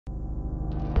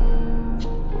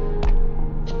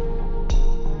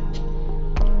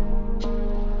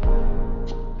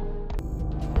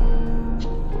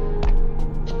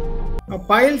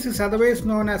piles is otherwise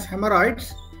known as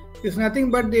hemorrhoids, is nothing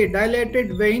but the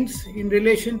dilated veins in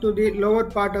relation to the lower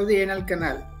part of the anal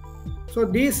canal. So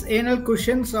these anal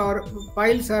cushions or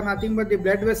piles are nothing but the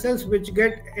blood vessels which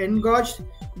get engorged,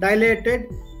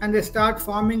 dilated, and they start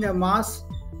forming a mass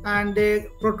and they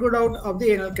protrude out of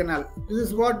the anal canal. This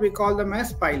is what we call them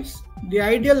as piles. The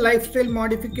ideal lifestyle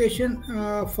modification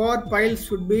for piles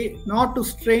should be not to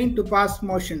strain to pass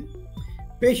motion.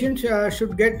 Patients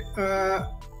should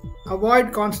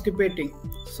avoid constipating.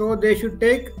 So they should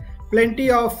take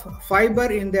plenty of fiber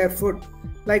in their food,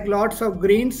 like lots of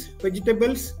greens,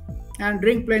 vegetables, and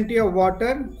drink plenty of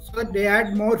water so that they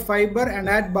add more fiber and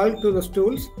add bulk to the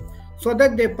stools so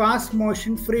that they pass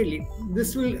motion freely.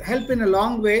 This will help in a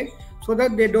long way so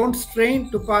that they don't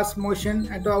strain to pass motion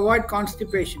and to avoid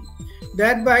constipation.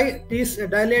 Thereby, these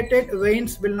dilated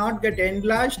veins will not get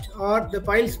enlarged or the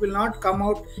piles will not come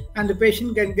out and the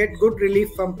patient can get good relief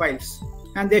from piles.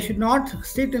 And they should not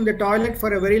sit in the toilet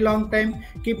for a very long time,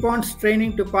 keep on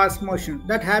straining to pass motion.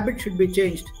 That habit should be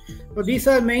changed. So these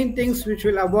are main things which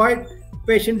will avoid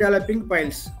patient developing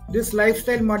piles. This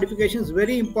lifestyle modification is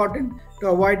very important to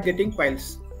avoid getting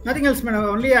piles. Nothing else, madam.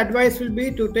 Only advice will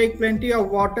be to take plenty of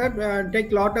water,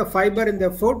 take a lot of fiber in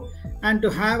the food, and to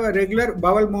have a regular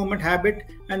bowel movement habit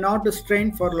and not to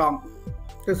strain for long.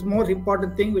 This is the most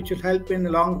important thing which will help in a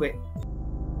long way.